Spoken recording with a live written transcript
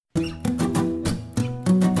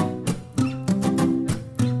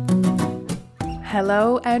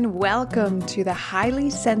Hello and welcome to the Highly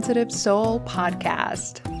Sensitive Soul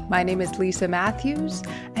podcast. My name is Lisa Matthews,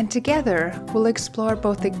 and together we'll explore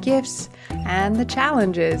both the gifts and the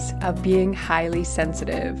challenges of being highly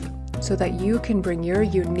sensitive so that you can bring your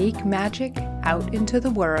unique magic out into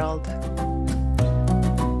the world.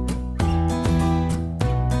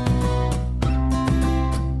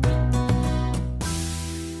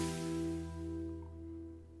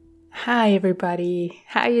 Hi everybody,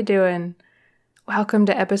 how you doing? Welcome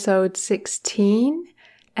to episode 16,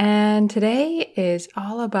 and today is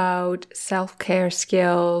all about self-care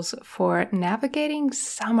skills for navigating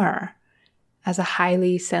summer as a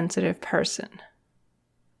highly sensitive person.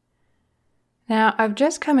 Now, I've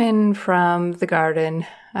just come in from the garden.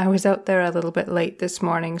 I was out there a little bit late this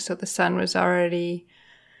morning, so the sun was already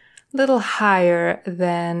a little higher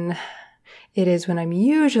than it is when I'm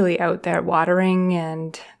usually out there watering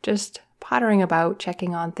and just pottering about,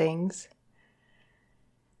 checking on things.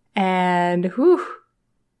 And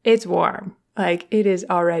it's warm. It is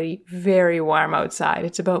already very warm outside.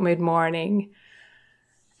 It's about mid-morning.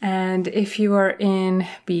 And if you are in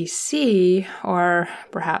BC, or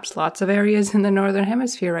perhaps lots of areas in the Northern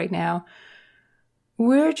Hemisphere right now,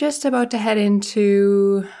 we're just about to head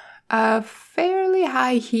into a fairly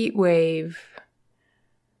high heat wave.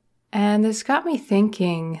 And this got me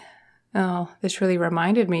thinking, this really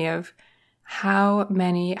reminded me of how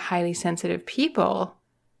many highly sensitive people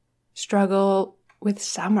struggle with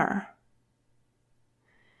summer.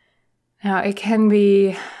 Now, it can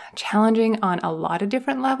be challenging on a lot of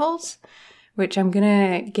different levels, which I'm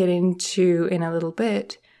going to get into in a little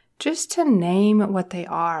bit, just to name what they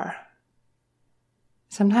are.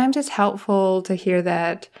 Sometimes it's helpful to hear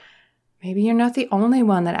that maybe you're not the only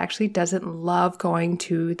one that actually doesn't love going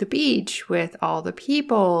to the beach with all the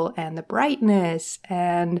people and the brightness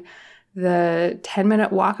and the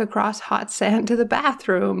 10-minute walk across hot sand to the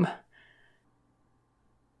bathroom.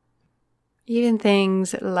 Even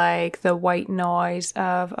things like the white noise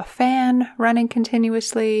of a fan running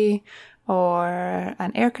continuously or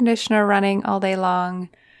an air conditioner running all day long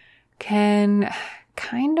can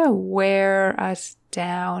kind of wear us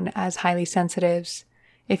down as highly sensitives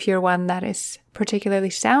if you're one that is particularly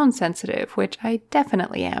sound sensitive, which I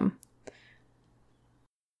definitely am.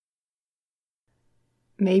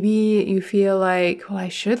 Maybe you feel like, I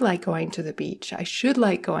should like going to the beach. I should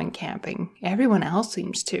like going camping. Everyone else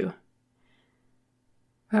seems to.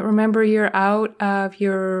 But remember, you're out of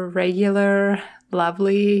your regular,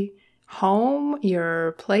 lovely home,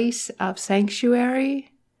 your place of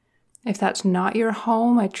sanctuary. If that's not your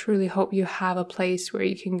home, I truly hope you have a place where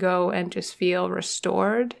you can go and just feel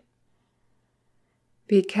restored.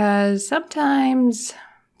 Because sometimes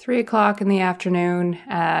 3 o'clock in the afternoon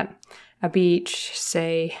at a beach,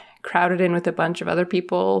 say, crowded in with a bunch of other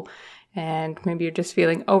people, and maybe you're just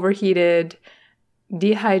feeling overheated,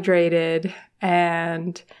 dehydrated,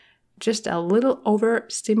 and just a little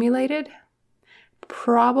overstimulated,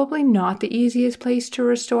 probably not the easiest place to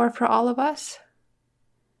restore for all of us.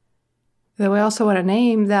 Though I also want to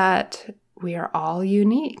name that we are all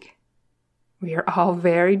unique. We are all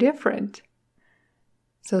very different.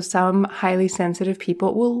 So some highly sensitive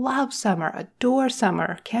people will love summer, adore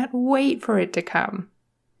summer, can't wait for it to come.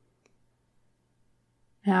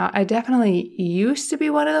 Now, I definitely used to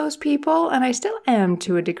be one of those people, and I still am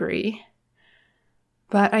to a degree.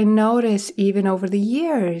 But I notice even over the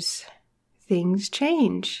years, things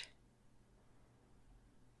change.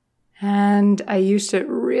 And I used to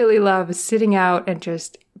really love sitting out and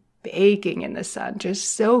just baking in the sun,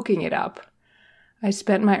 just soaking it up. I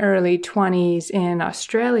spent my early 20s in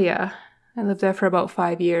Australia. I lived there for about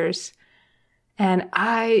 5 years. And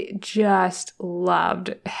I just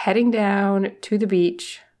loved heading down to the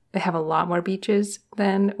beach. They have a lot more beaches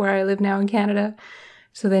than where I live now in Canada,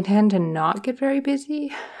 so they tend to not get very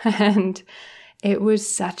busy. And it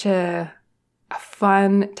was such a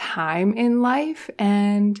fun time in life.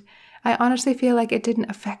 And I honestly feel like it didn't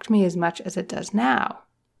affect me as much as it does now.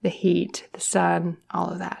 The heat, the sun, all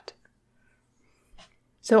of that.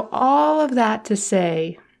 So all of that to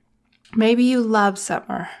say, maybe you love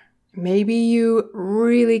summer. Maybe you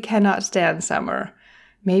really cannot stand summer.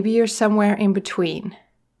 Maybe you're somewhere in between.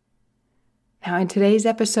 Now, in today's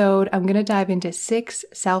episode, I'm going to dive into 6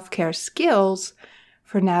 self-care skills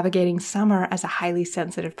for navigating summer as a highly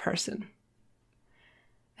sensitive person.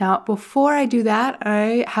 Now, before I do that,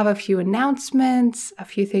 I have a few announcements, a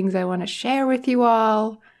few things I want to share with you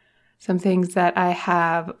all, some things that I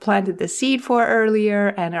have planted the seed for earlier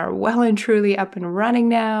and are well and truly up and running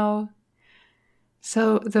now.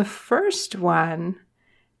 So the first one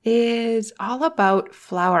is all about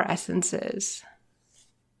flower essences.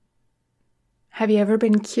 Have you ever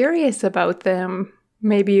been curious about them?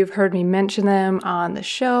 Maybe you've heard me mention them on the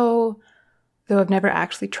show, though I've never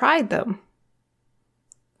actually tried them.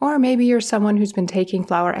 Or maybe you're someone who's been taking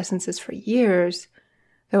flower essences for years,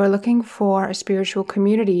 though are looking for a spiritual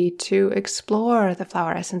community to explore the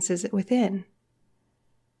flower essences within.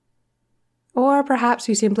 Or perhaps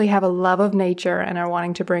you simply have a love of nature and are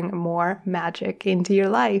wanting to bring more magic into your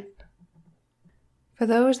life. For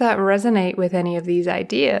those that resonate with any of these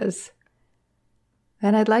ideas,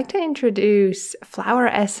 then I'd like to introduce Flower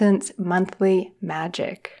Essence Monthly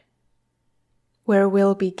Magic, where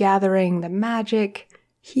we'll be gathering the magic,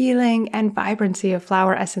 healing, and vibrancy of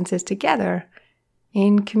flower essences together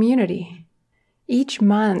in community. Each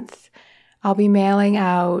month, I'll be mailing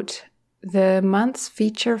out the month's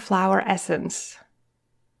feature flower essence.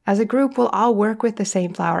 As a group, we'll all work with the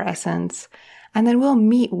same flower essence, and then we'll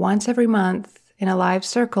meet once every month in a live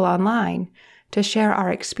circle online to share our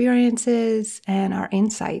experiences and our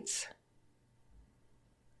insights.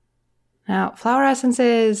 Now, flower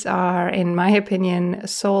essences are, in my opinion,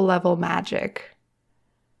 soul-level magic.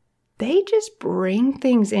 They just bring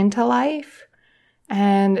things into life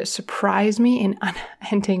and surprise me in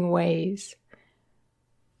unending ways.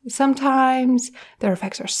 Sometimes their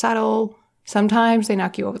effects are subtle. Sometimes they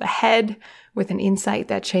knock you over the head with an insight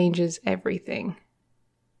that changes everything.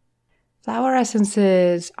 Flower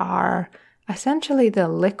essences are essentially the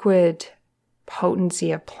liquid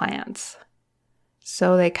potency of plants.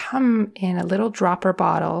 So they come in a little dropper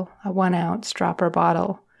bottle, a 1 ounce dropper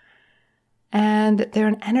bottle, and they're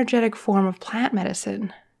an energetic form of plant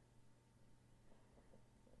medicine.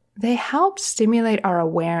 They help stimulate our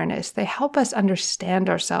awareness. They help us understand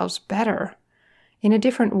ourselves better in a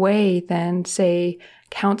different way than, say,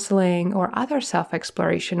 counseling or other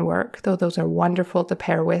self-exploration work, though those are wonderful to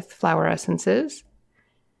pair with flower essences.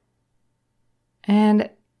 And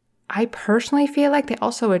I personally feel like they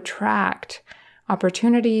also attract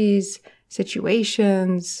opportunities,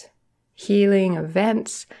 situations, healing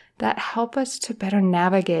events that help us to better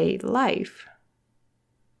navigate life.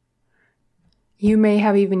 You may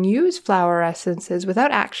have even used flower essences without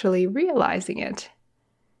actually realizing it.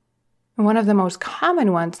 One of the most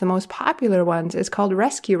common ones, the most popular ones, is called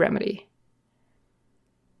Rescue Remedy.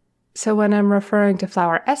 So when I'm referring to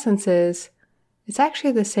flower essences, it's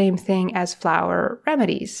actually the same thing as flower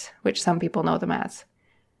remedies, which some people know them as.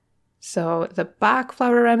 So the Bach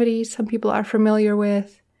flower remedies, some people are familiar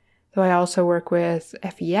with, though I also work with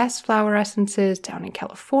FES flower essences down in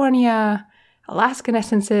California, Alaskan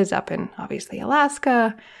essences up in, obviously,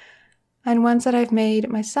 Alaska, and ones that I've made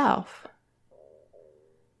myself.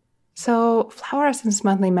 So Flower Essence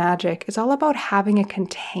Monthly Magic is all about having a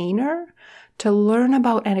container to learn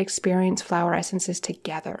about and experience flower essences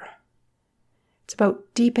together. It's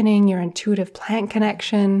about deepening your intuitive plant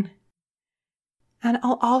connection. And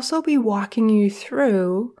I'll also be walking you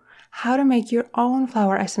through how to make your own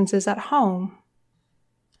flower essences at home.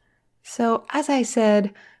 So as I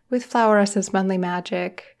said, with Flower Essence Monthly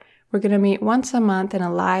Magic, we're going to meet once a month in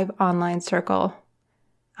a live online circle.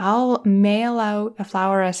 I'll mail out a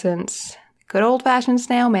flower essence, good old-fashioned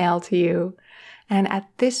snail mail to you. And at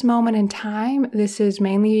this moment in time, this is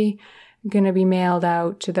mainly going to be mailed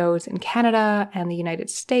out to those in Canada and the United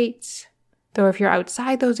States. Though if you're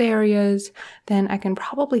outside those areas, then I can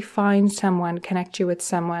probably find someone, connect you with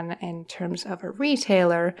someone in terms of a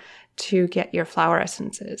retailer to get your flower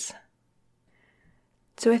essences.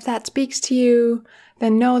 So if that speaks to you,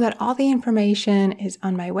 then know that all the information is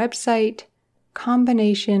on my website,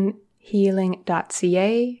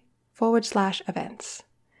 combinationhealing.ca/events.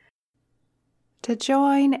 To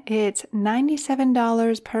join, it's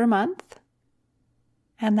 $97 per month,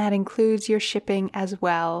 and that includes your shipping as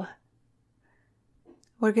well.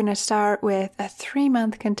 We're going to start with a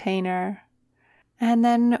 3-month container, and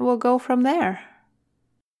then we'll go from there.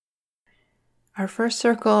 Our first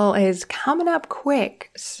circle is coming up quick,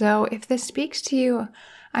 so if this speaks to you,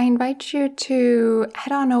 I invite you to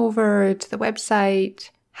head on over to the website,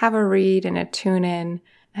 have a read and a tune in,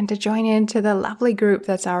 and to join into the lovely group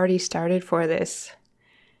that's already started for this.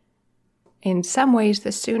 In some ways,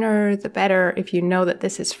 the sooner the better if you know that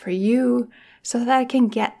this is for you, so that I can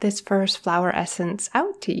get this first flower essence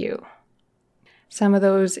out to you. Some of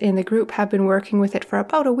those in the group have been working with it for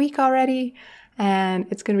about a week already, and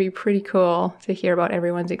it's going to be pretty cool to hear about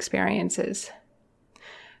everyone's experiences.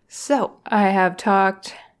 So, I have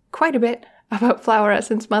talked quite a bit about Flower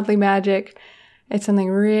Essence Monthly Magic. It's something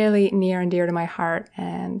really near and dear to my heart,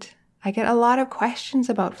 and I get a lot of questions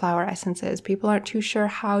about flower essences. People aren't too sure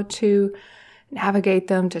how to navigate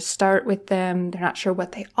them, to start with them. They're not sure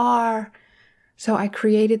what they are. So I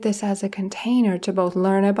created this as a container to both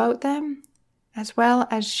learn about them as well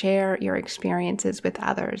as share your experiences with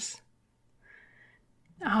others.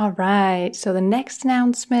 All right, so the next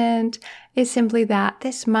announcement is simply that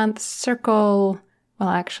this month's circle, well,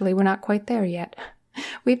 actually, we're not quite there yet.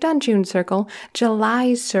 We've done June circle.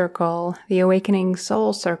 July's circle, the Awakening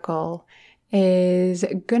Soul Circle, is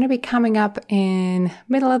going to be coming up in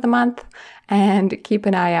middle of the month, and keep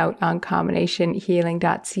an eye out on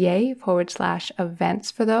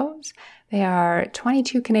combinationhealing.ca/events for those. They are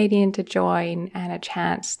 $22 Canadian to join and a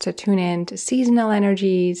chance to tune in to seasonal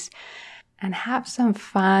energies and have some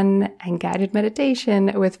fun and guided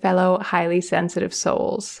meditation with fellow highly sensitive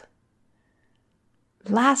souls.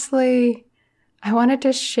 Lastly, I wanted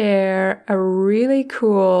to share a really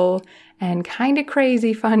cool and kind of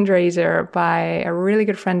crazy fundraiser by a really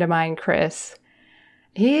good friend of mine, Chris.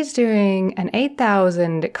 He's doing an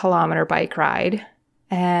 8,000 kilometer bike ride,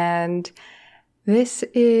 and this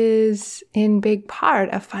is in big part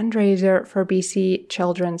a fundraiser for BC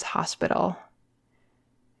Children's Hospital.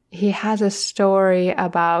 He has a story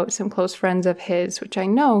about some close friends of his, which I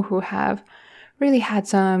know who have really had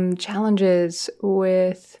some challenges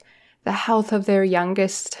with the health of their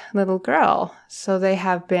youngest little girl. So they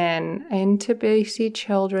have been into BC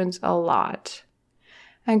Children's a lot.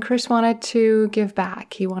 And Chris wanted to give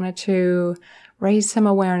back. He wanted to raise some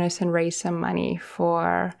awareness and raise some money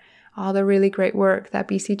for all the really great work that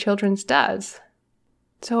BC Children's does.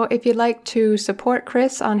 So if you'd like to support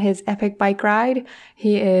Chris on his epic bike ride,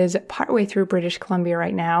 he is partway through British Columbia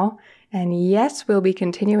right now. And yes, we'll be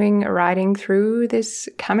continuing riding through this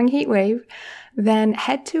coming heat wave. Then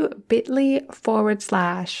head to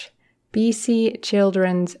bit.ly/BC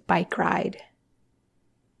Children's Bike Ride.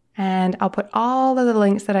 And I'll put all of the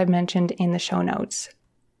links that I've mentioned in the show notes.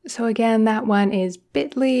 So again, that one is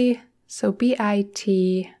bit.ly, so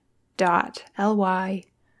bit.ly/BC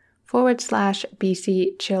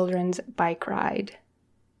Children's Bike Ride.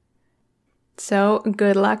 So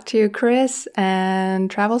good luck to you, Chris, and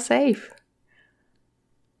travel safe.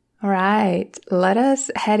 All right, let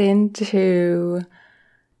us head into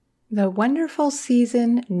the wonderful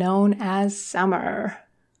season known as summer.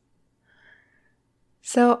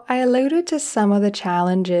 So I alluded to some of the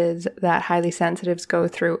challenges that highly sensitives go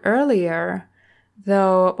through earlier,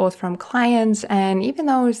 though both from clients and even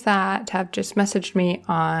those that have just messaged me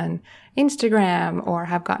on Instagram or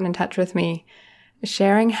have gotten in touch with me,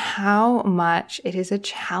 sharing how much it is a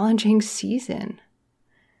challenging season.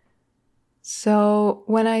 So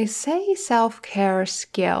when I say self-care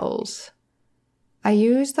skills, I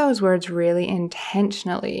use those words really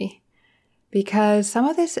intentionally because some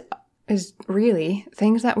of this is really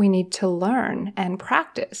things that we need to learn and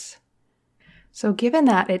practice. So given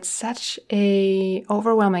that it's such a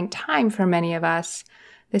overwhelming time for many of us,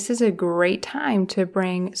 this is a great time to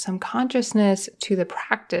bring some consciousness to the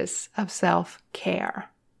practice of self-care.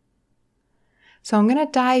 So I'm going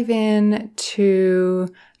to dive in to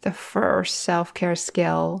the first self-care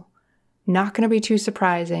skill. Not going to be too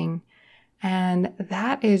surprising. And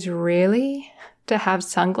that is really to have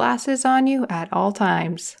sunglasses on you at all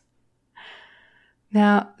times.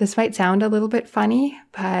 Now, this might sound a little bit funny,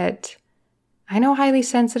 but I know highly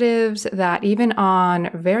sensitives that even on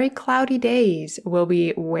very cloudy days will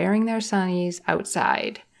be wearing their sunnies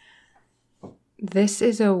outside. This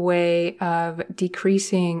is a way of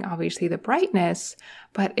decreasing, obviously, the brightness,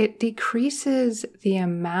 but it decreases the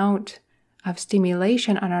amount of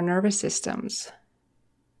stimulation on our nervous systems.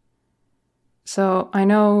 So I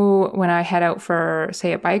know when I head out for,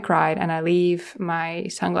 say, a bike ride and I leave my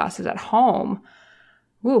sunglasses at home,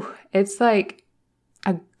 it's like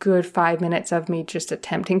a good 5 minutes of me just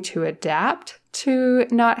attempting to adapt to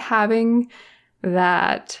not having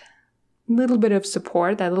that little bit of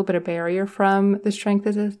support, that little bit of barrier from the strength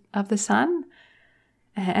of the sun.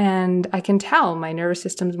 And I can tell my nervous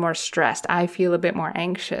system's more stressed. I feel a bit more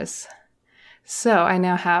anxious. So I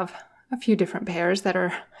now have a few different pairs that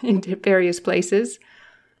are in various places.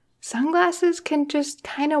 Sunglasses can just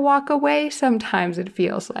kind of walk away sometimes, it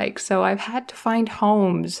feels like. So I've had to find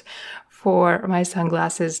homes for my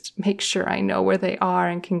sunglasses to make sure I know where they are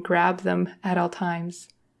and can grab them at all times.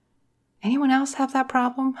 Anyone else have that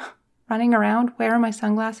problem? Running around wearing my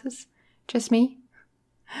sunglasses? Just me?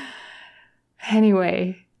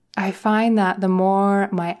 Anyway, I find that the more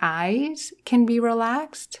my eyes can be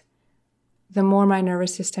relaxed, the more my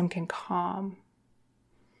nervous system can calm.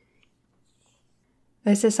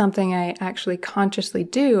 This is something I actually consciously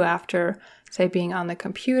do after, say, being on the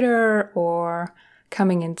computer or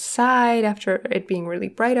coming inside after it being really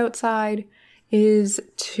bright outside, is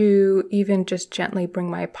to even just gently bring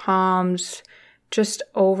my palms just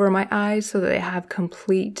over my eyes so that they have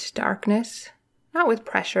complete darkness. not with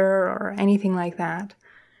pressure or anything like that.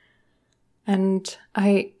 And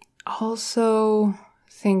I also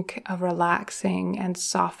think of relaxing and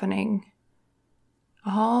softening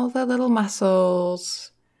all the little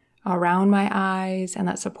muscles around my eyes and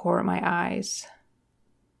that support my eyes.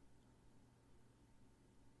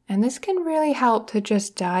 And this can really help to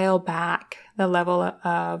just dial back the level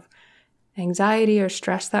of anxiety or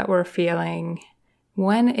stress that we're feeling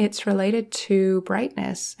when it's related to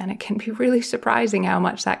brightness. And it can be really surprising how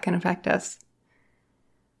much that can affect us.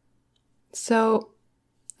 So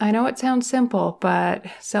I know it sounds simple, but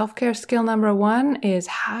self-care skill number 1 is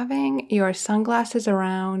having your sunglasses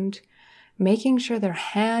around, making sure they're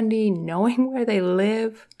handy, knowing where they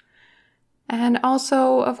live, and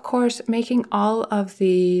also, of course, making all of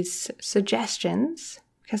these suggestions,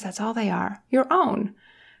 because that's all they are, your own.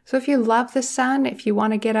 So if you love the sun, if you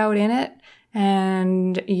want to get out in it,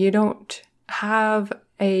 and you don't have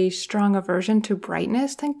a strong aversion to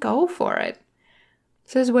brightness, then go for it.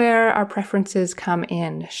 This is where our preferences come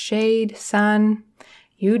in. Shade, sun,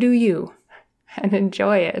 you do you, and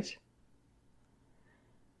enjoy it.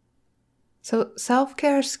 So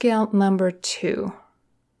self-care skill number 2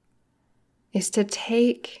 is to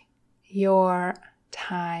take your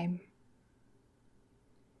time.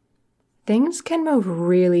 Things can move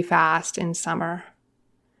really fast in summer.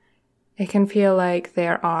 It can feel like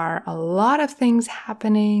there are a lot of things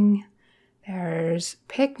happening. There's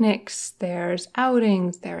picnics, there's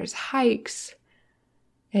outings, there's hikes.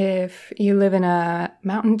 If you live in a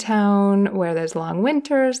mountain town where there's long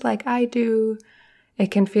winters like I do,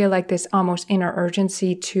 it can feel like this almost inner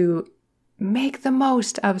urgency to make the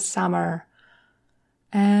most of summer.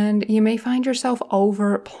 And you may find yourself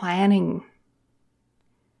over planning.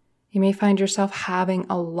 You may find yourself having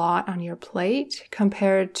a lot on your plate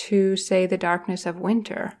compared to, say, the darkness of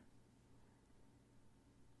winter.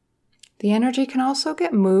 The energy can also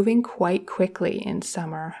get moving quite quickly in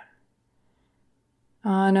summer.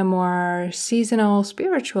 On a more seasonal,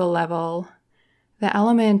 spiritual level, the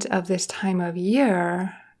element of this time of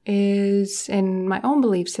year is, in my own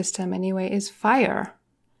belief system anyway, is fire.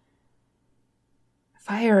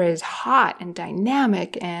 Fire is hot and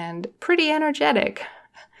dynamic and pretty energetic.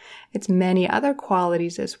 It's many other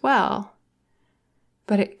qualities as well.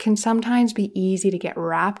 But it can sometimes be easy to get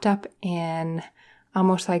wrapped up in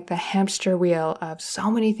almost like the hamster wheel of so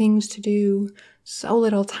many things to do, so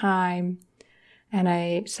little time. And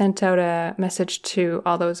I sent out a message to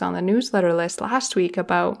all those on the newsletter list last week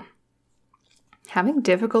about having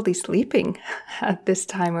difficulty sleeping at this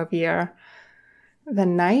time of year. The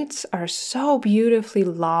nights are so beautifully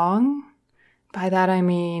long. By that I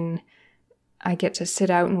mean I get to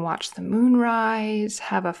sit out and watch the moon rise,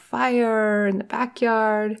 have a fire in the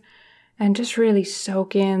backyard, and just really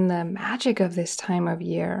soak in the magic of this time of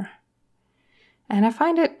year. And I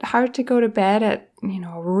find it hard to go to bed at,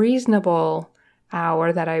 a reasonable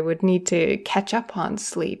hour that I would need to catch up on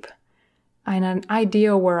sleep. In an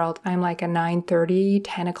ideal world, I'm like a 9:30,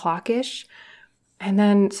 10 o'clock-ish. And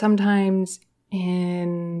then sometimes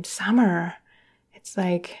in summer, it's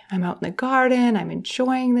like I'm out in the garden, I'm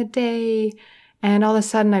enjoying the day, and all of a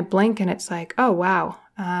sudden I blink and it's like, oh wow,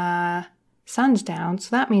 sun's down.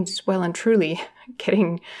 So that means it's well and truly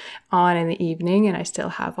getting on in the evening, and I still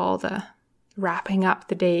have all the wrapping up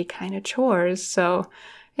the day kind of chores. So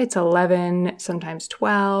it's 11, sometimes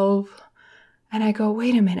 12, and I go,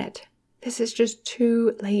 wait a minute, this is just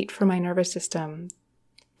too late for my nervous system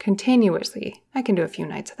continuously. I can do a few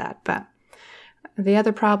nights of that, but the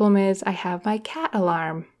other problem is I have my cat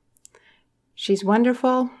alarm. She's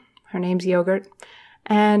wonderful. Her name's Yogurt.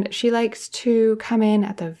 And she likes to come in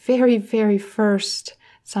at the very, very first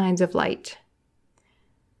signs of light.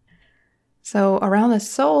 So around the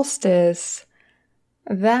solstice,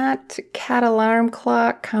 that cat alarm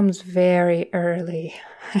clock comes very early.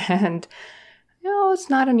 And it's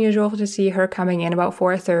not unusual to see her coming in about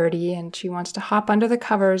 4:30, and she wants to hop under the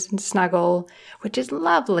covers and snuggle, which is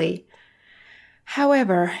lovely.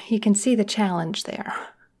 However, you can see the challenge there.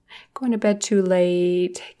 Going to bed too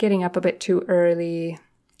late, getting up a bit too early,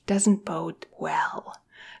 doesn't bode well.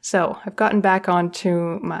 So I've gotten back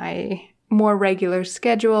onto my more regular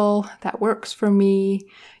schedule that works for me.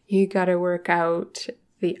 You got to work out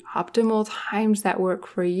the optimal times that work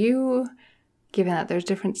for you, given that there's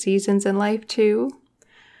different seasons in life too.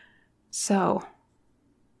 So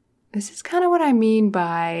this is kind of what I mean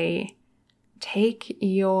by take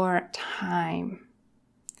your time.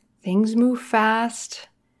 Things move fast.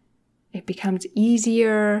 It becomes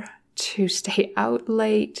easier to stay out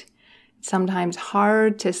late. It's sometimes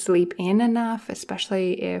hard to sleep in enough,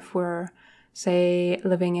 especially if we're say,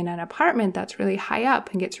 living in an apartment that's really high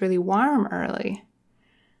up and gets really warm early.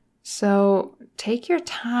 So take your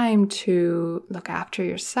time to look after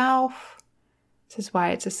yourself. This is why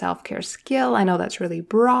it's a self-care skill. I know that's really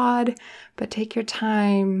broad, but take your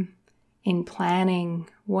time in planning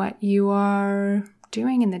what you are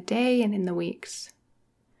doing in the day and in the weeks.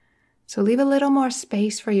 So leave a little more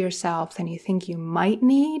space for yourself than you think you might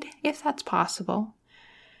need, if that's possible,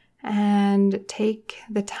 and take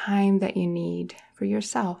the time that you need for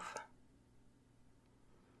yourself.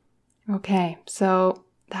 Okay, so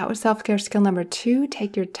that was self-care skill number 2.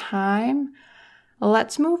 Take your time.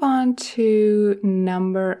 Let's move on to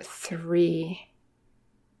number 3.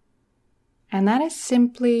 And that is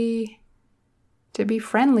simply to be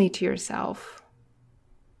friendly to yourself.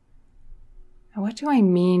 And what do I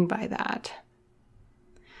mean by that?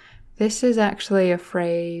 This is actually a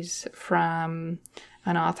phrase from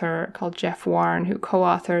an author called Jeff Warren, who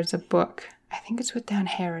co-authors a book, I think it's with Dan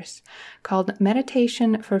Harris, called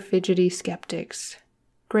Meditation for Fidgety Skeptics.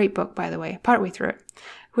 Great book, by the way, partway through it.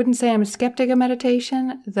 Wouldn't say I'm a skeptic of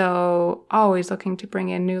meditation, though always looking to bring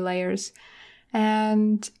in new layers.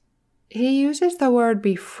 And he uses the word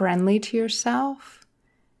be friendly to yourself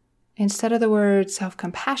instead of the word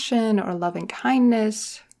self-compassion or loving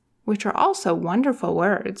kindness, which are also wonderful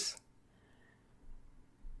words.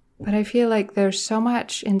 But I feel like there's so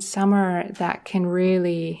much in summer that can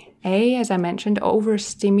really, as I mentioned,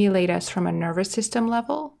 overstimulate us from a nervous system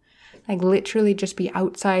level. Like literally just be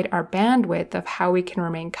outside our bandwidth of how we can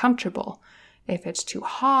remain comfortable. If it's too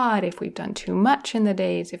hot, if we've done too much in the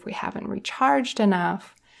days, if we haven't recharged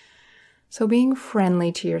enough. So being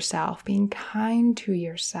friendly to yourself, being kind to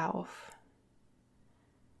yourself.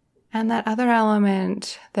 And that other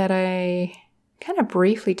element that I kind of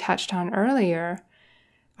briefly touched on earlier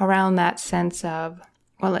around that sense of,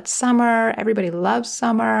 well, it's summer, everybody loves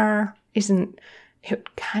summer. Isn't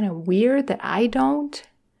it kind of weird that I don't?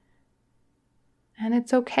 And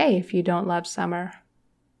it's okay if you don't love summer.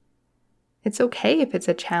 It's okay if it's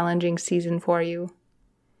a challenging season for you.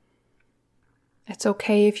 It's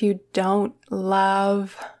okay if you don't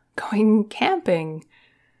love going camping,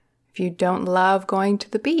 if you don't love going to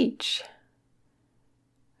the beach.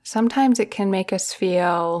 Sometimes it can make us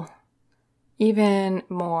feel even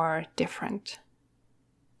more different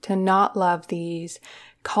to not love these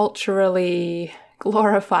culturally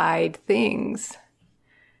glorified things.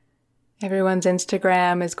 Everyone's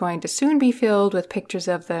Instagram is going to soon be filled with pictures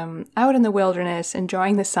of them out in the wilderness,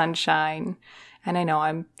 enjoying the sunshine. And I know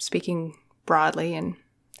I'm speaking broadly and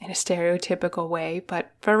in a stereotypical way,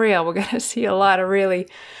 but for real, we're going to see a lot of really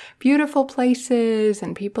beautiful places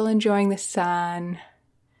and people enjoying the sun.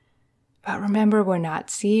 But remember, we're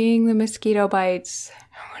not seeing the mosquito bites.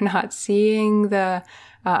 We're not seeing the,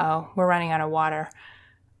 we're running out of water.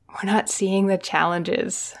 We're not seeing the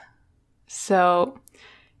challenges. So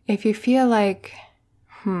if you feel like,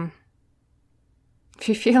 if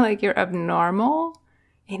you feel like you're abnormal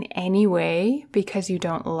in any way because you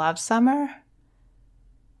don't love summer,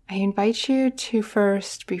 I invite you to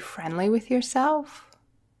first be friendly with yourself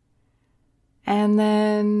and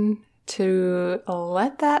then to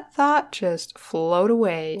let that thought just float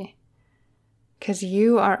away, because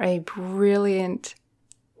you are a brilliant,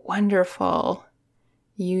 wonderful,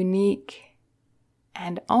 unique,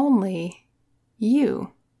 and only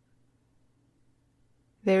you.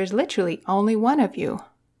 There is literally only one of you.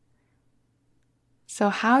 So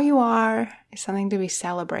how you are is something to be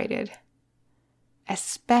celebrated,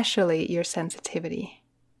 especially your sensitivity.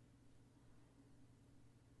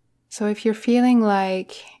 So if you're feeling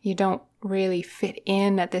like you don't really fit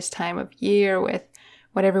in at this time of year with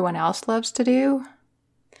what everyone else loves to do,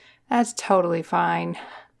 that's totally fine.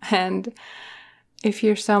 And if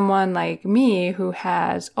you're someone like me who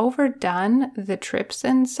has overdone the trips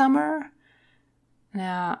in summer,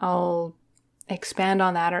 now I'll expand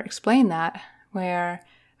on that or explain that, where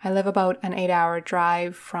I live about an 8-hour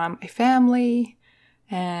drive from a family,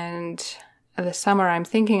 and the summer I'm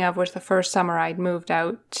thinking of was the first summer I'd moved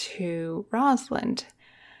out to Rossland,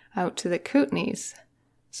 out to the Kootenays.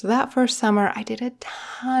 So that first summer I did a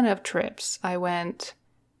ton of trips. I went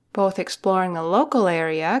both exploring the local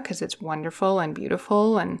area because it's wonderful and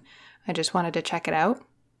beautiful and I just wanted to check it out.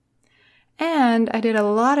 And I did a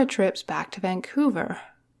lot of trips back to Vancouver.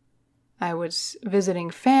 I was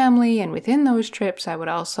visiting family, and within those trips I would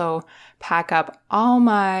also pack up all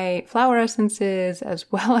my flower essences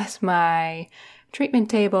as well as my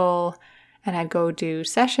treatment table, and I'd go do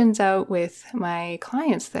sessions out with my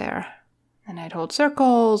clients there. And I'd hold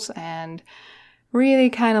circles and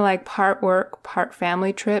really kind of like part work, part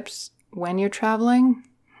family trips when you're traveling.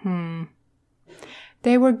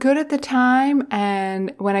 They were good at the time,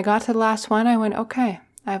 and when I got to the last one, I went, okay,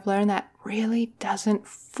 I've learned that really doesn't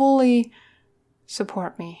fully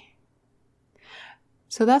support me.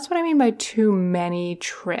 So that's what I mean by too many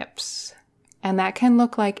trips. And that can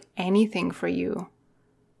look like anything for you.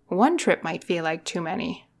 One trip might feel like too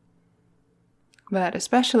many. But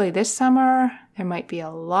especially this summer, there might be a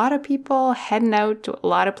lot of people heading out to a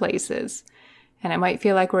lot of places. And it might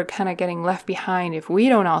feel like we're kind of getting left behind if we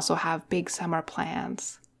don't also have big summer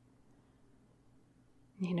plans.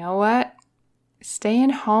 You know what? Staying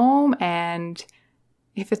home, and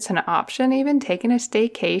if it's an option, even taking a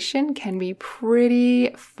staycation can be pretty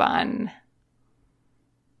fun.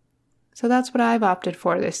 So that's what I've opted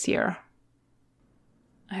for this year.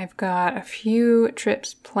 I've got a few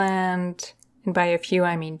trips planned, and by a few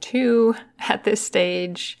I mean 2 at this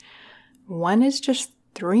stage. One is just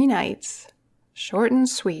 3 nights, short and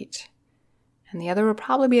sweet. And the other will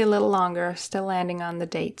probably be a little longer, still landing on the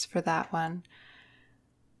dates for that one.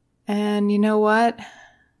 And you know what?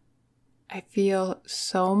 I feel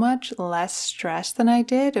so much less stressed than I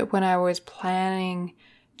did when I was planning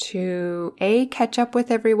to A, catch up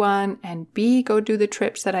with everyone, and B, go do the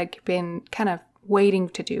trips that I'd been kind of waiting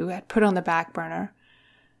to do, I'd put on the back burner,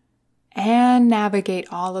 and navigate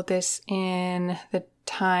all of this in the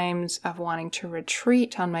times of wanting to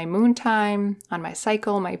retreat on my moon time, on my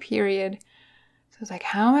cycle, my period. So I was like,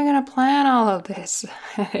 how am I going to plan all of this?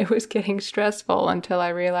 It was getting stressful until I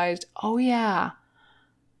realized, oh yeah,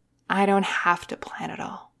 I don't have to plan it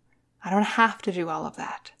all. I don't have to do all of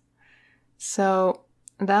that. So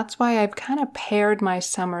that's why I've kind of pared my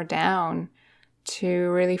summer down to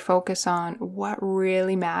really focus on what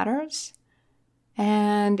really matters.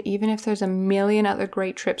 And even if there's a million other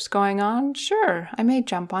great trips going on, sure, I may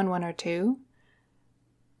jump on 1 or 2.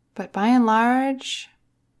 But by and large,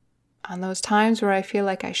 on those times where I feel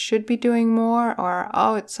like I should be doing more, or,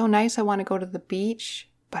 oh, it's so nice, I want to go to the beach,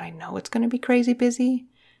 but I know it's going to be crazy busy,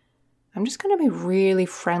 I'm just going to be really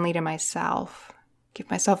friendly to myself, give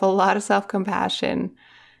myself a lot of self-compassion,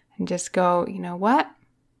 and just go, you know what?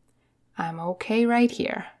 I'm okay right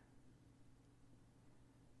here.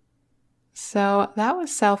 So that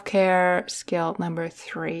was self-care skill number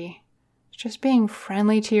 3. Just being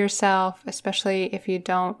friendly to yourself, especially if you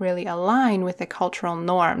don't really align with the cultural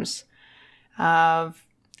norms of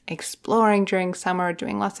exploring during summer,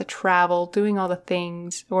 doing lots of travel, doing all the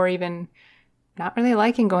things, or even not really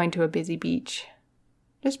liking going to a busy beach.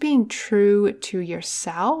 Just being true to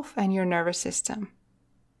yourself and your nervous system.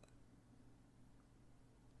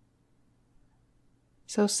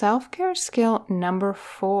 So self-care skill number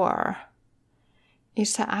 4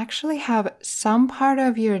 is to actually have some part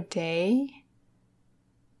of your day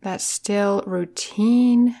that's still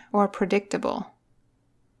routine or predictable.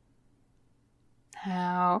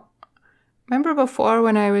 Now, remember before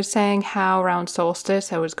when I was saying how around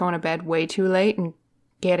solstice I was going to bed way too late and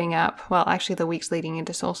getting up, well, actually the weeks leading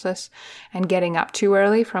into solstice, and getting up too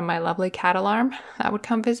early from my lovely cat alarm that would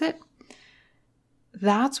come visit?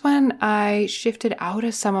 That's when I shifted out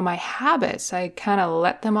of some of my habits. I kind of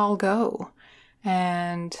let them all go.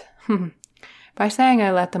 And by saying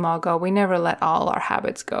I let them all go, we never let all our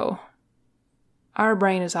habits go. Our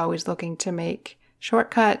brain is always looking to make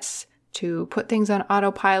shortcuts, to put things on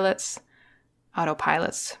autopilots.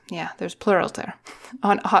 Autopilots, yeah, there's plurals there.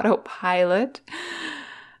 On autopilot.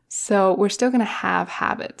 So we're still going to have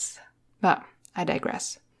habits. But I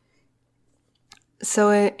digress.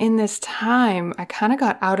 So in this time, I kind of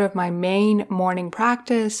got out of my main morning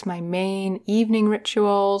practice, my main evening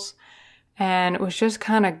rituals, and was just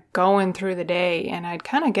kind of going through the day. And I'd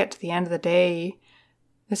kind of get to the end of the day.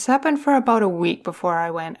 This happened for about a week before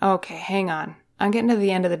I went, okay, hang on. I'm getting to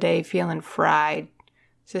the end of the day feeling fried.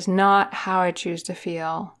 This is not how I choose to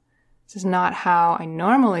feel. This is not how I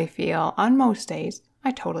normally feel on most days.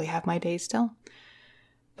 I totally have my days still.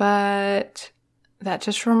 But that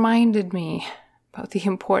just reminded me about the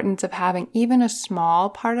importance of having even a small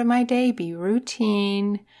part of my day be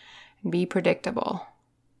routine and be predictable.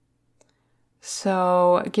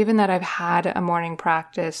 So given that I've had a morning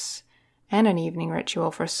practice and an evening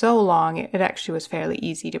ritual for so long, it actually was fairly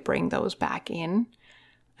easy to bring those back in.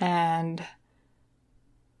 And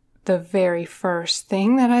the very first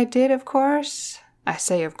thing that I did, of course, I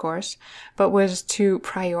say of course, but was to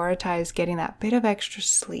prioritize getting that bit of extra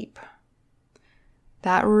sleep.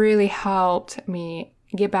 That really helped me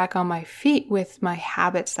get back on my feet with my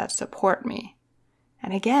habits that support me.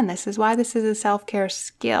 And again, this is why this is a self-care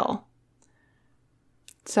skill.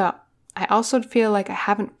 So I also feel like I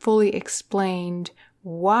haven't fully explained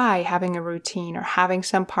why having a routine or having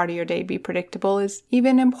some part of your day be predictable is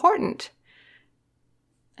even important.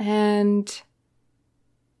 And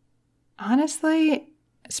honestly,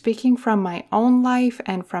 speaking from my own life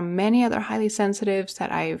and from many other highly sensitives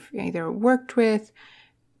that I've either worked with,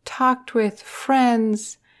 talked with,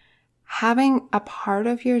 friends, having a part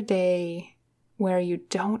of your day where you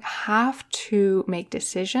don't have to make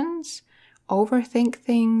decisions, overthink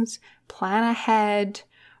things, plan ahead,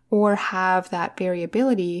 or have that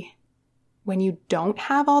variability, when you don't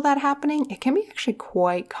have all that happening, it can be actually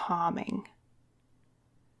quite calming.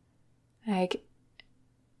 Like,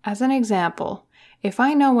 as an example, if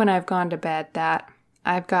I know when I've gone to bed that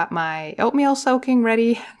I've got my oatmeal soaking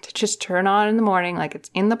ready to just turn on in the morning, like it's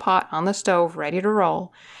in the pot on the stove, ready to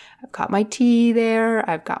roll. I've got my tea there.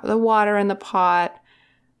 I've got the water in the pot.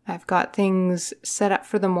 I've got things set up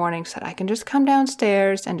for the morning so that I can just come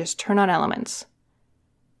downstairs and just turn on Elements.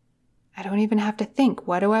 I don't even have to think,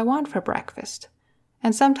 what do I want for breakfast?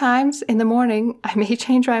 And sometimes in the morning, I may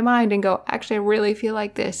change my mind and go, actually, I really feel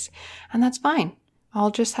like this. And that's fine.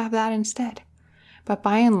 I'll just have that instead. But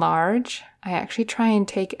by and large, I actually try and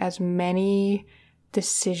take as many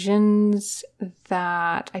decisions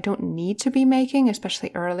that I don't need to be making,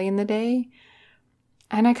 especially early in the day.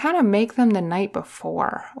 And I kind of make them the night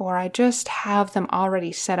before, or I just have them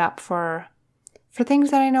already set up for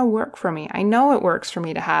things that I know work for me. I know it works for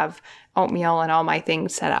me to have oatmeal and all my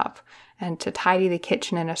things set up and to tidy the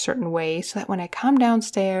kitchen in a certain way so that when I come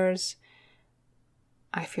downstairs,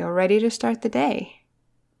 I feel ready to start the day.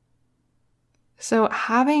 So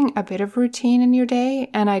having a bit of routine in your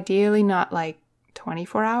day, and ideally not like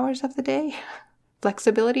 24 hours of the day,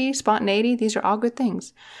 flexibility, spontaneity, these are all good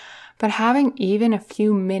things. But having even a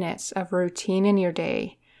few minutes of routine in your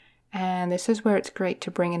day, and this is where it's great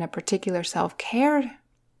to bring in a particular self-care,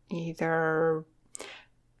 either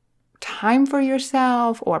time for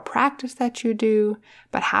yourself or practice that you do,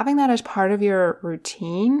 but having that as part of your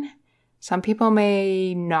routine. Some people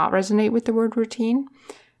may not resonate with the word routine.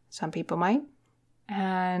 Some people might.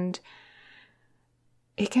 And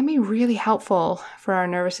it can be really helpful for our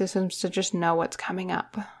nervous systems to just know what's coming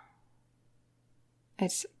up.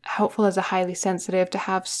 It's helpful as a highly sensitive to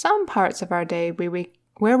have some parts of our day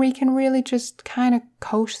where we can really just kind of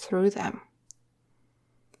coast through them.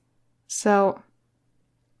 So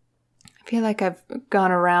I feel like I've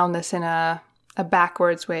gone around this in a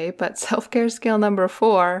backwards way, but self-care skill number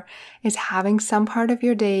 4 is having some part of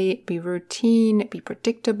your day be routine, be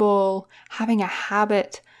predictable, having a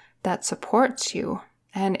habit that supports you.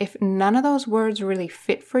 And if none of those words really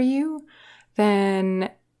fit for you, then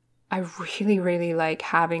I really, really like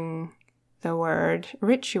having the word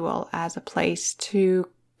ritual as a place to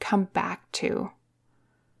come back to.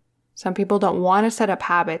 Some people don't want to set up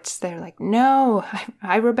habits. They're like, no,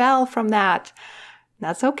 I rebel from that.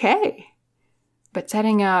 That's okay. But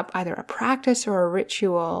setting up either a practice or a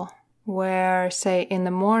ritual where, say, in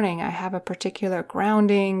the morning, I have a particular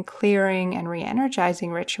grounding, clearing, and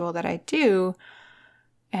re-energizing ritual that I do,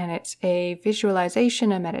 and it's a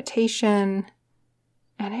visualization, a meditation,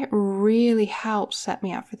 and it really helps set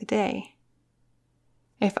me up for the day.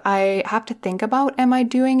 If I have to think about, am I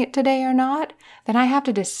doing it today or not, then I have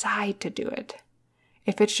to decide to do it.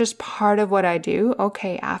 If it's just part of what I do,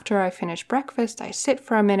 okay, after I finish breakfast, I sit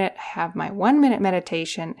for a minute, I have my 1-minute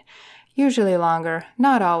meditation, usually longer,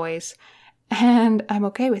 not always, and I'm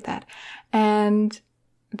okay with that. And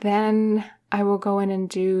then I will go in and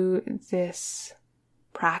do this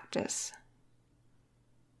practice.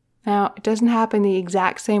 Now, it doesn't happen the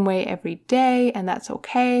exact same way every day, and that's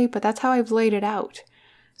okay, but that's how I've laid it out.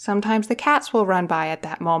 Sometimes the cats will run by at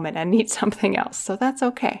that moment and need something else, so that's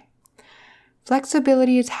okay.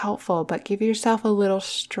 Flexibility is helpful, but give yourself a little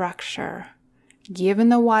structure. Given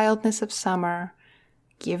the wildness of summer,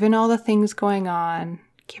 given all the things going on,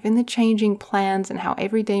 given the changing plans and how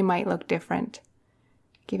every day might look different,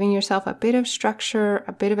 giving yourself a bit of structure,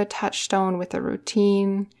 a bit of a touchstone with a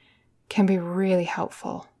routine can be really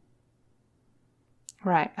helpful.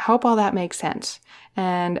 Right, I hope all that makes sense.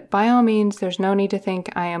 And by all means, there's no need to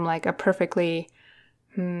think I am like a perfectly,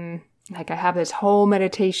 like I have this whole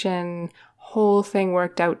meditation, whole thing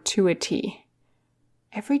worked out to a T.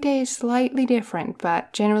 Every day is slightly different,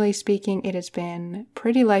 but generally speaking, it has been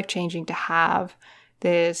pretty life-changing to have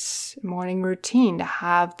this morning routine, to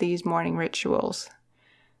have these morning rituals.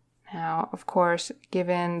 Now, of course,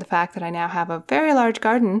 given the fact that I now have a very large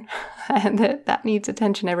garden and that needs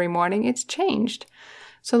attention every morning, it's changed.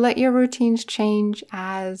 So let your routines change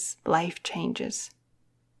as life changes.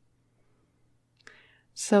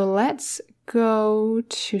 So let's go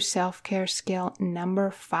to self-care skill number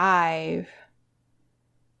 5.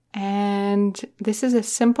 And this is a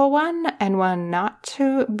simple one and one not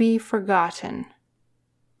to be forgotten.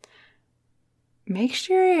 make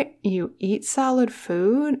sure you eat solid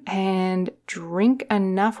food and drink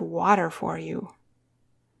enough water for you.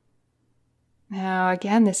 Now,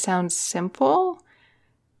 again, this sounds simple,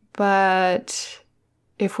 but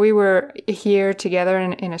if we were here together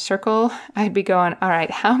in a circle, I'd be going, all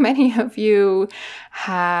right, how many of you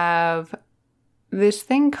have this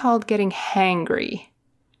thing called getting hangry?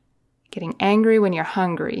 Getting angry when you're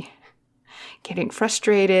hungry, getting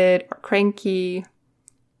frustrated or cranky.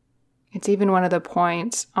 It's even one of the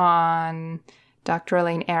points on Dr.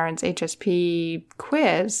 Elaine Aron's HSP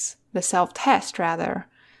quiz, the self-test rather,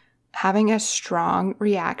 having a strong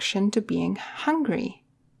reaction to being hungry.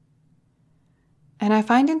 And I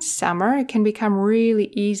find in summer, it can become really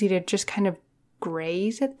easy to just kind of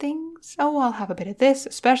graze at things. Oh, I'll have a bit of this,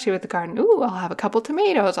 especially with the garden. Ooh, I'll have a couple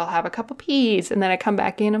tomatoes. I'll have a couple peas. And then I come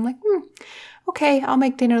back in, I'm like, okay, I'll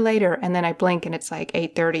make dinner later. And then I blink and it's like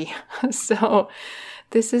 8:30. So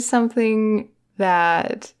this is something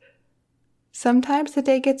that sometimes the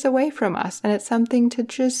day gets away from us, and it's something to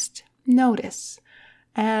just notice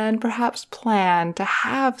and perhaps plan to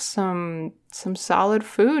have some solid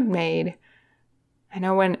food made. I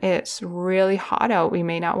know when it's really hot out, we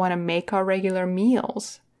may not want to make our regular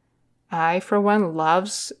meals. I, for one,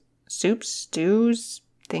 loves soups, stews,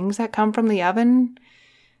 things that come from the oven.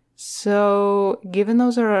 So given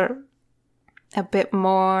those are a bit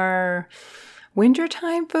more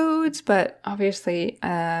wintertime foods, but obviously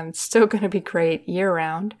still going to be great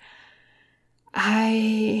year-round,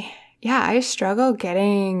 I struggle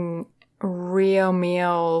getting real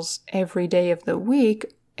meals every day of the week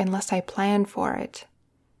unless I plan for it.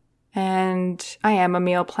 And I am a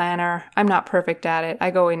meal planner. I'm not perfect at it. I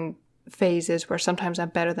go in phases where sometimes I'm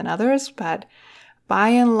better than others, but by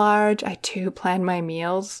and large, I do plan my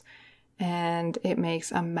meals, and it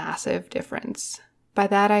makes a massive difference. By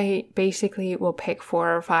that, I basically will pick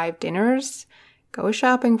 4 or 5 dinners, go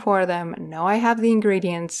shopping for them, know I have the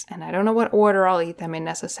ingredients, and I don't know what order I'll eat them in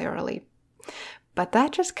necessarily. But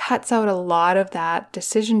that just cuts out a lot of that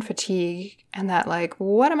decision fatigue and that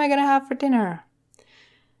what am I going to have for dinner?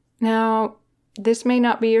 Now, this may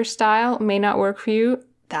not be your style, may not work for you.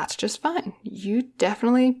 That's just fine. You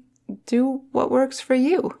definitely do what works for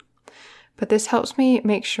you. But this helps me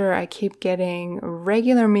make sure I keep getting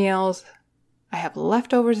regular meals. I have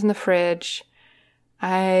leftovers in the fridge.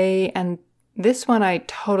 And this one, I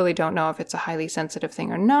totally don't know if it's a highly sensitive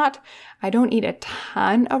thing or not. I don't eat a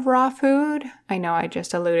ton of raw food. I know I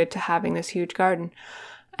just alluded to having this huge garden.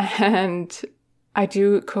 And I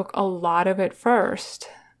do cook a lot of it first.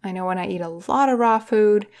 I know when I eat a lot of raw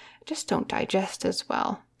food, I just don't digest as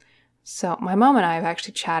well. So my mom and I have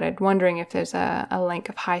actually chatted, wondering if there's a link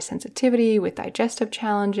of high sensitivity with digestive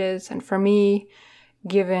challenges. And for me,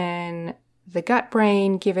 given the gut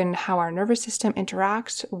brain, given how our nervous system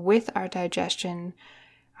interacts with our digestion,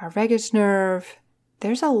 our vagus nerve,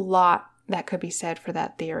 there's a lot that could be said for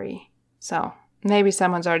that theory. So maybe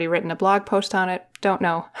someone's already written a blog post on it. Don't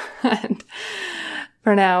know. And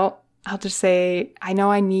for now, I'll just say, I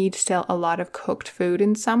know I need still a lot of cooked food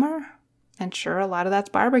in summer. And sure, a lot of that's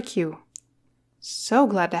barbecue. So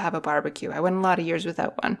glad to have a barbecue. I went a lot of years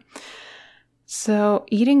without one. So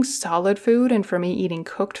eating solid food, and for me, eating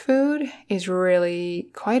cooked food is really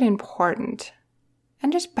quite important.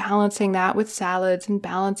 And just balancing that with salads and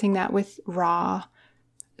balancing that with raw.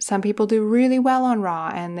 Some people do really well on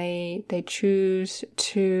raw, and they choose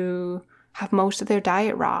to have most of their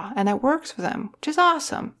diet raw, and that works for them, which is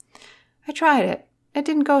awesome. I tried it. It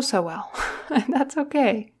didn't go so well, and that's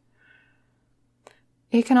okay.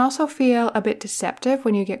 It can also feel a bit deceptive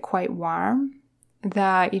when you get quite warm,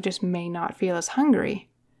 that you just may not feel as hungry.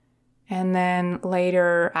 And then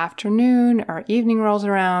later afternoon or evening rolls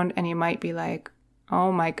around and you might be like,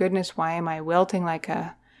 oh my goodness, why am I wilting like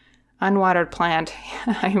a unwatered plant?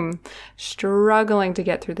 I'm struggling to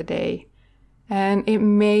get through the day. And it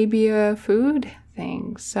may be a food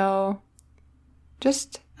thing. So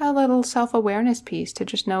just a little self-awareness piece to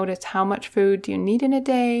just notice how much food do you need in a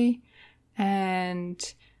day,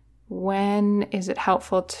 and when is it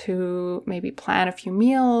helpful to maybe plan a few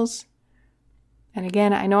meals. And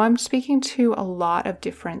again, I know I'm speaking to a lot of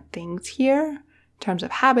different things here in terms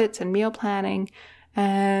of habits and meal planning,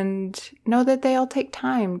 and know that they all take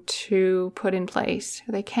time to put in place.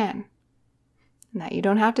 They can. And that you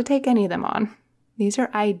don't have to take any of them on. These are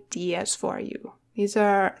ideas for you. These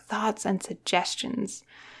are thoughts and suggestions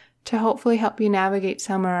to hopefully help you navigate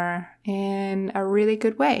summer in a really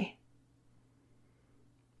good way.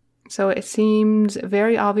 So it seems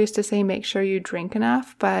very obvious to say make sure you drink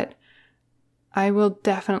enough, but I will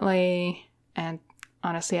definitely, and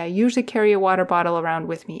honestly, I usually carry a water bottle around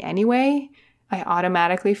with me anyway. I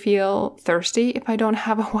automatically feel thirsty if I don't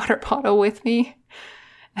have a water bottle with me.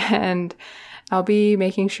 And I'll be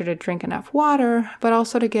making sure to drink enough water, but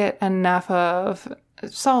also to get enough of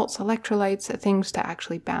salts, electrolytes, things to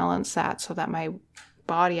actually balance that so that my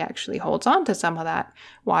body actually holds on to some of that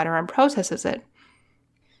water and processes it.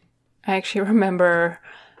 I actually remember,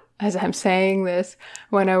 as I'm saying this,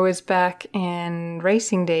 when I was back in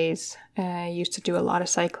racing days, I used to do a lot of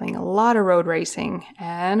cycling, a lot of road racing,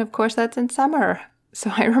 and of course that's in summer.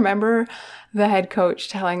 So I remember the head coach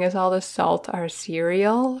telling us all to salt our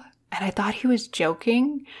cereal, and I thought he was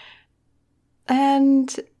joking.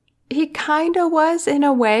 And he kind of was in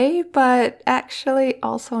a way, but actually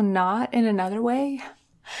also not in another way.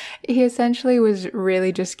 He essentially was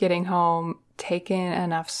really just getting home, taking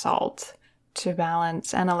enough salt to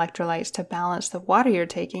balance and electrolytes to balance the water you're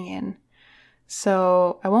taking in.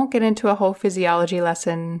 So I won't get into a whole physiology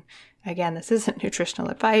lesson. Again, this isn't nutritional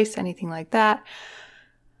advice, anything like that.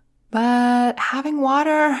 But having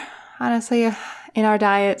water, honestly, in our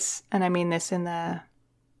diets, and I mean this in the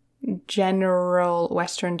general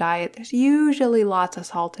Western diet, there's usually lots of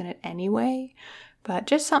salt in it anyway, but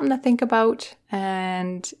just something to think about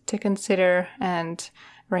and to consider. And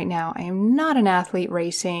right now, I am not an athlete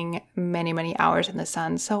racing many, many hours in the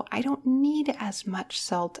sun, so I don't need as much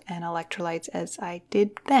salt and electrolytes as I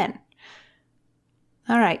did then.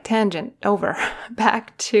 All right, tangent over.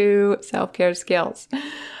 Back to self-care skills.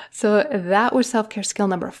 So that was self-care skill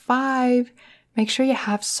number 5. Make sure you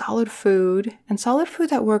have solid food, and solid food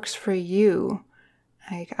that works for you.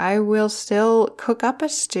 Like, I will still cook up a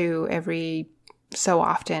stew every so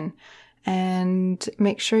often, and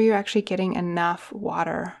make sure you're actually getting enough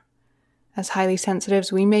water. As highly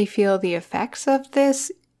sensitives, we may feel the effects of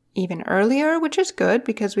this even earlier, which is good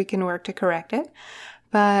because we can work to correct it,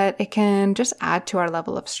 but it can just add to our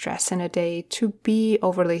level of stress in a day to be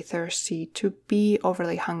overly thirsty, to be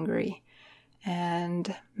overly hungry,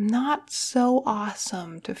 and not so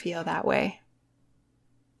awesome to feel that way.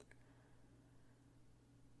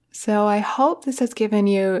 So I hope this has given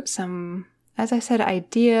you some, as I said,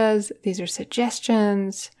 ideas. These are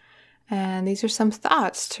suggestions, and these are some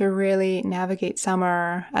thoughts to really navigate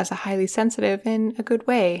summer as a highly sensitive in a good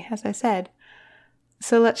way, as I said.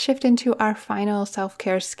 So let's shift into our final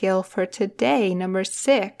self-care skill for today, number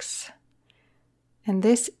 6. And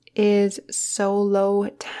this is solo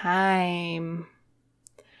time.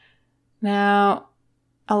 Now,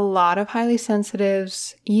 a lot of highly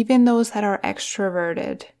sensitives, even those that are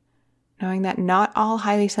extroverted, knowing that not all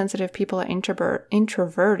highly sensitive people are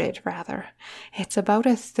introverted rather. It's about a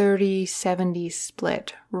 30-70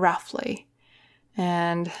 split, roughly.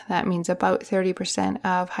 And that means about 30%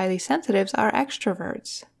 of highly sensitives are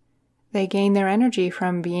extroverts. They gain their energy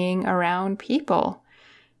from being around people.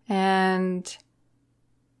 And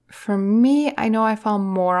for me, I know I fall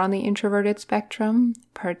more on the introverted spectrum,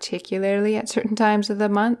 particularly at certain times of the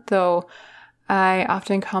month, though I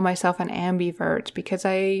often call myself an ambivert because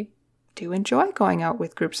I do enjoy going out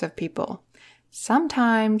with groups of people.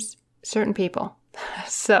 Sometimes certain people.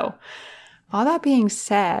 So, all that being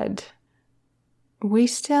said, we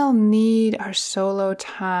still need our solo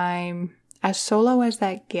time, as solo as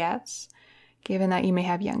that gets, given that you may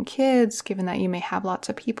have young kids, given that you may have lots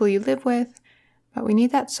of people you live with. But we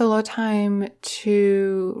need that solo time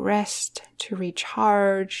to rest, to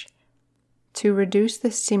recharge, to reduce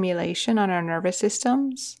the stimulation on our nervous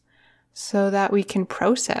systems so that we can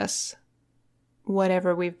process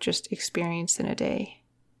whatever we've just experienced in a day.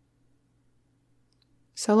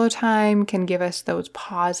 Solo time can give us those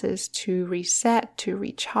pauses to reset, to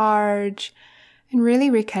recharge, and really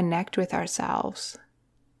reconnect with ourselves.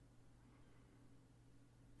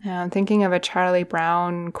 Now, I'm thinking of a Charlie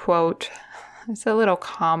Brown quote. It's a little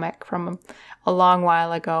comic from a long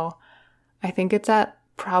while ago. I think it's at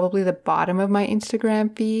probably the bottom of my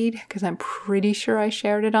Instagram feed because I'm pretty sure I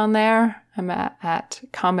shared it on there. I'm at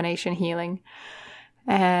Combination Healing.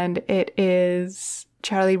 And it is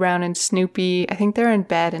Charlie Brown and Snoopy. I think they're in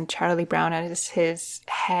bed and Charlie Brown has his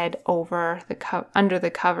head over under the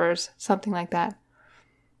covers, something like that.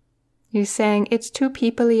 He's saying, "It's too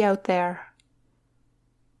peoply out there."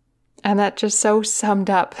 And that just so summed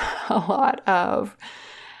up a lot of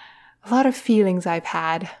feelings I've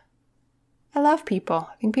had. I love people.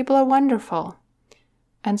 I think people are wonderful.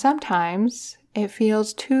 And sometimes it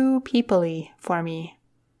feels too peoply for me.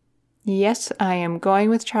 Yes, I am going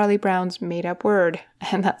with Charlie Brown's made-up word,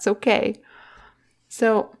 and that's okay.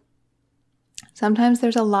 So sometimes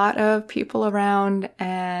there's a lot of people around,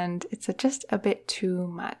 and it's just a bit too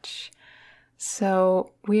much.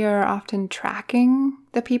 So we are often tracking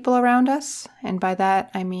the people around us. And by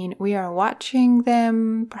that, I mean we are watching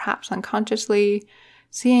them, perhaps unconsciously,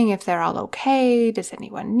 seeing if they're all okay. Does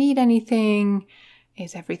anyone need anything?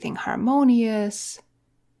 Is everything harmonious?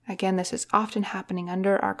 Again, this is often happening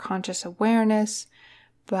under our conscious awareness,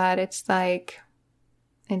 but it's like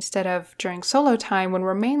instead of during solo time when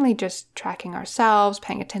we're mainly just tracking ourselves,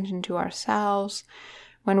 paying attention to ourselves,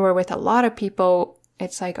 when we're with a lot of people,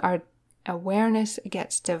 it's like our awareness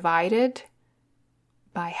gets divided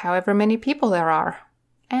by however many people there are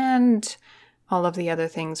and all of the other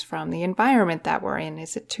things from the environment that we're in.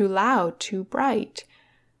 Is it too loud, too bright?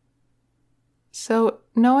 So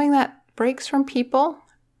knowing that breaks from people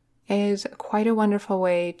is quite a wonderful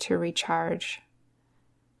way to recharge.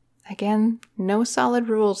 Again, no solid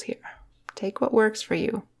rules here. Take what works for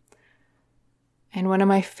you. And one of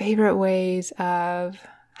my favorite ways of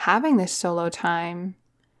having this solo time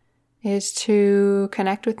is to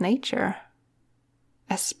connect with nature,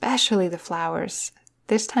 especially the flowers.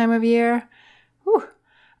 This time of year,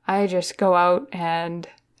 I just go out, and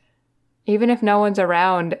even if no one's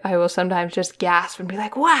around, I will sometimes just gasp and be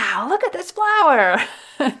like, wow, look at this flower.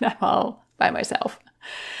 And I'm all by myself.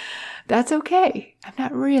 That's okay. I'm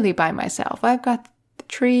not really by myself. I've got the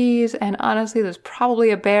trees, and honestly, there's probably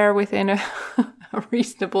a bear within a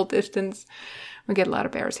reasonable distance. We get a lot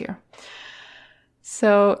of bears here.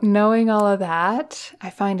 So knowing all of that,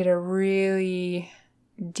 I find it a really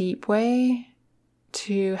deep way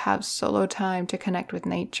to have solo time to connect with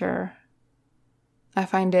nature. I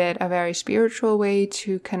find it a very spiritual way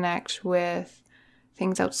to connect with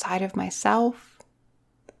things outside of myself.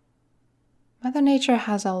 Mother Nature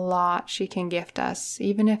has a lot she can gift us,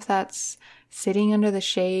 even if that's sitting under the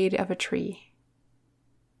shade of a tree.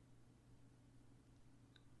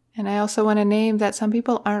 And I also want to name that some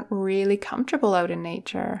people aren't really comfortable out in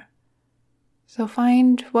nature. So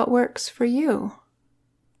find what works for you.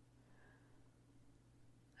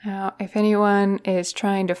 Now, if anyone is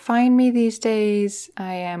trying to find me these days,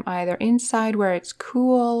 I am either inside where it's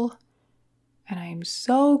cool, and I am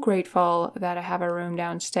so grateful that I have a room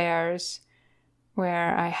downstairs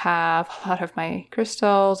where I have a lot of my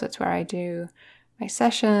crystals. It's where I do my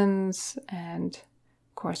sessions, and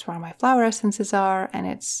of course where my flower essences are, and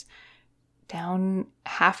it's down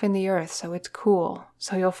half in the earth, so it's cool.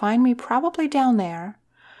 So you'll find me probably down there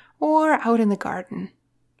or out in the garden,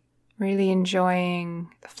 really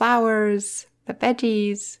enjoying the flowers, the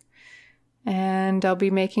veggies, and I'll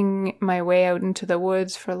be making my way out into the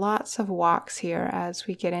woods for lots of walks here as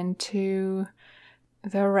we get into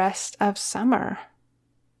the rest of summer.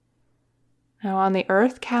 Now on the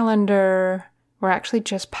Earth calendar, we're actually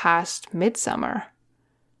just past midsummer.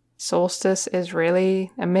 Solstice is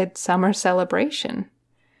really a midsummer celebration,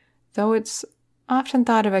 though it's often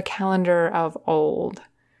thought of a calendar of old.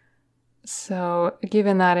 So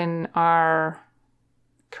given that in our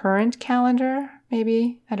current calendar,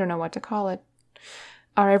 maybe, I don't know what to call it,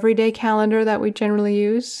 our everyday calendar that we generally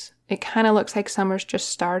use, it kind of looks like summer's just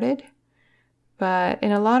started. But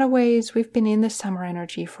in a lot of ways, we've been in the summer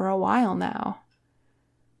energy for a while now.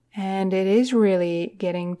 And it is really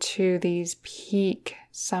getting to these peak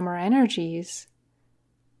summer energies.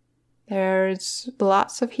 There's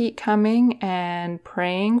lots of heat coming, and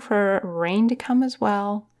praying for rain to come as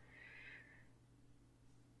well.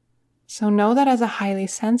 So know that as a highly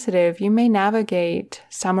sensitive, you may navigate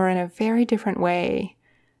summer in a very different way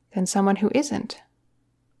than someone who isn't.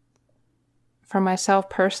 For myself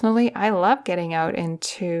personally, I love getting out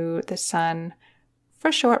into the sun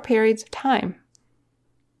for short periods of time.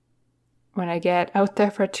 When I get out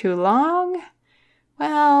there for too long,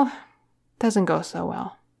 well, it doesn't go so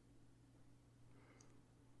well.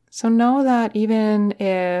 So know that even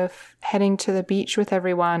if heading to the beach with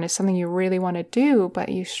everyone is something you really want to do, but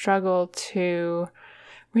you struggle to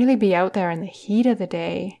really be out there in the heat of the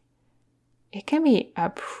day, it can be a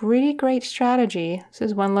pretty great strategy. This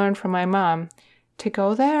is one learned from my mom, to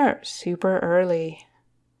go there super early.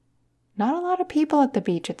 Not a lot of people at the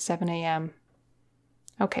beach at 7 a.m.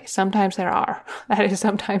 Okay, sometimes there are. That is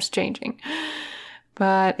sometimes changing.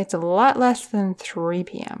 But it's a lot less than 3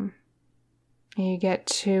 p.m. You get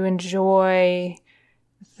to enjoy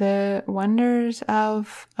the wonders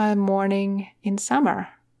of a morning in summer.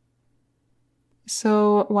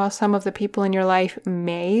 So while some of the people in your life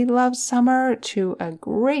may love summer to a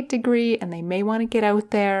great degree, and they may want to get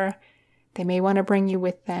out there, they may want to bring you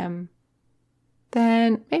with them,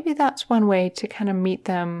 then maybe that's one way to kind of meet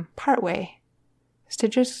them partway, is to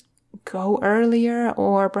just go earlier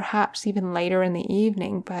or perhaps even later in the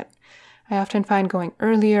evening. But I often find going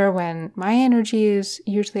earlier when my energy is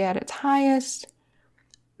usually at its highest,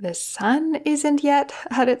 the sun isn't yet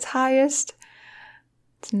at its highest.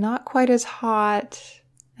 It's not quite as hot.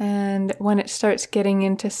 And when it starts getting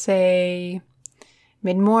into, say,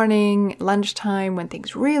 mid-morning, lunchtime, when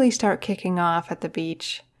things really start kicking off at the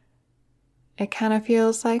beach, it kind of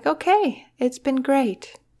feels like, okay, it's been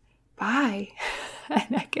great. Bye.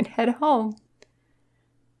 And I can head home.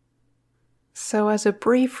 So as a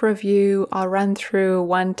brief review, I'll run through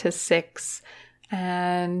 1 to 6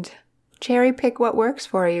 and cherry pick what works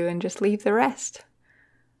for you and just leave the rest.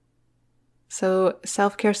 So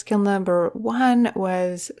self-care skill number 1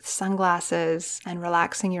 was sunglasses and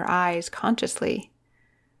relaxing your eyes consciously.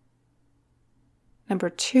 Number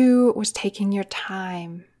 2 was taking your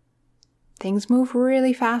time. Things move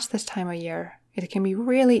really fast this time of year. It can be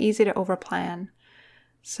really easy to overplan.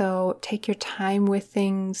 So take your time with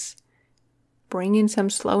things. Bring in some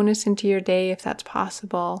slowness into your day if that's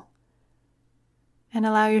possible. And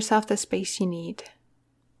allow yourself the space you need.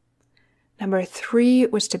 Number 3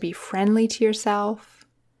 was to be friendly to yourself.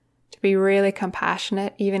 To be really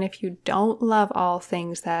compassionate, even if you don't love all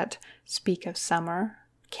things that speak of summer,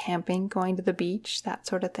 camping, going to the beach, that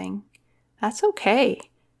sort of thing. That's okay.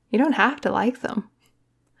 You don't have to like them.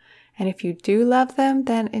 And if you do love them,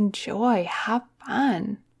 then enjoy, have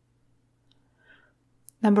fun.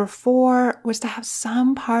 Number 4 was to have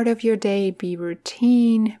some part of your day be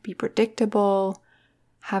routine, be predictable,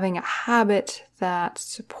 having a habit that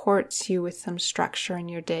supports you with some structure in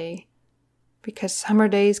your day. Because summer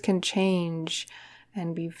days can change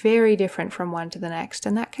and be very different from one to the next,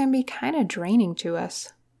 and that can be kind of draining to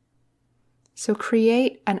us. So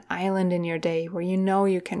create an island in your day where you know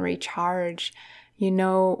you can recharge, you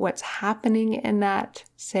know what's happening in that,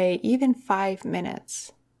 say, even 5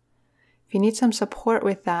 minutes. If you need some support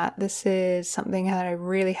with that, this is something that I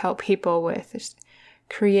really help people with, is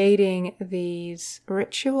creating these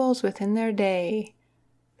rituals within their day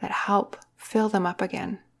that help fill them up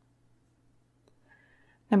again.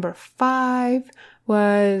 Number 5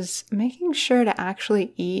 was making sure to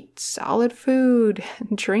actually eat solid food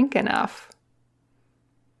and drink enough.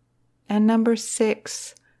 And number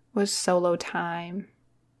 6 was solo time.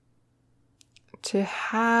 To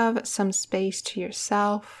have some space to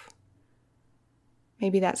yourself.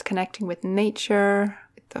 Maybe that's connecting with nature,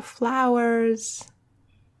 with the flowers.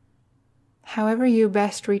 However you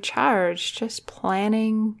best recharge, just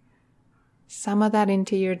planning some of that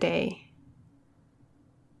into your day.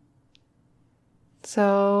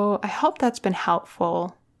 So I hope that's been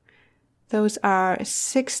helpful. Those are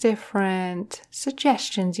 6 different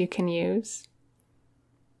suggestions you can use.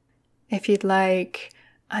 If you'd like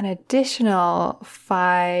an additional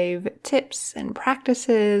 5 tips and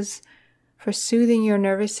practices for soothing your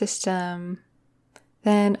nervous system,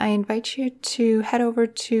 then I invite you to head over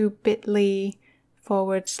to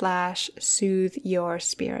bit.ly/soothe your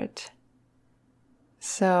spirit.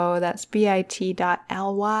 So that's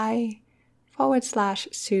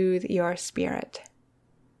bit.ly/soothe your spirit.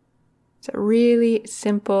 It's a really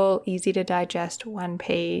simple, easy to digest 1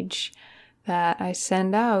 page that I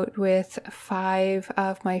send out with 5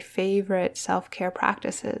 of my favorite self-care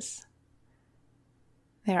practices.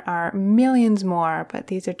 There are millions more, but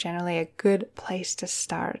these are generally a good place to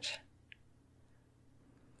start.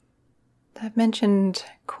 I've mentioned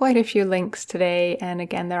quite a few links today, and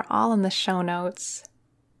again, they're all in the show notes.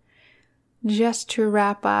 Just to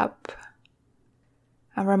wrap up,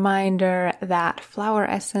 a reminder that Flower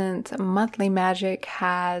Essence Monthly Magic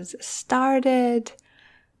has started.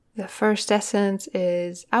 The first essence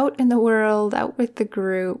is out in the world, out with the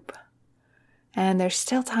group, and there's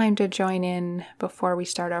still time to join in before we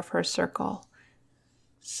start our first circle.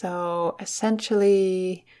 So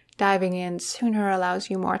essentially, diving in sooner allows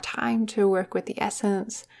you more time to work with the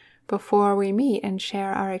essence before we meet and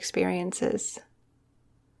share our experiences.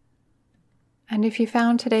 And if you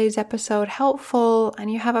found today's episode helpful and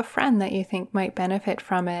you have a friend that you think might benefit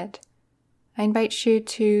from it, I invite you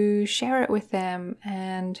to share it with them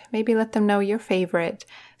and maybe let them know your favorite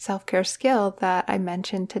self-care skill that I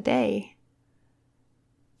mentioned today.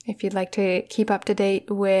 If you'd like to keep up to date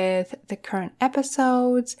with the current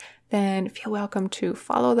episodes, then feel welcome to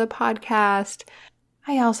follow the podcast.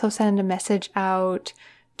 I also send a message out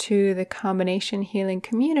to the Combination Healing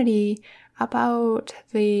community about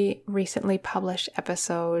the recently published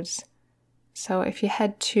episodes. So if you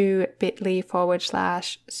head to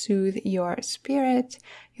bit.ly/soothe your spirit,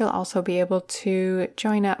 you'll also be able to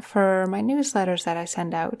join up for my newsletters that I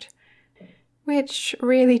send out, which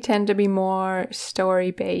really tend to be more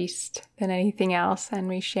story-based than anything else, and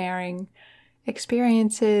me sharing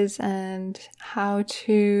experiences and how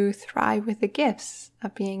to thrive with the gifts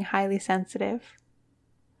of being highly sensitive.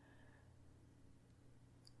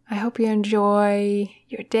 hope you enjoy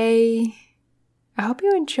your day. I hope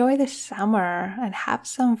you enjoy the summer and have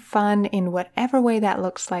some fun in whatever way that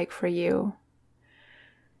looks like for you.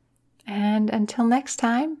 And until next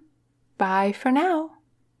time, bye for now.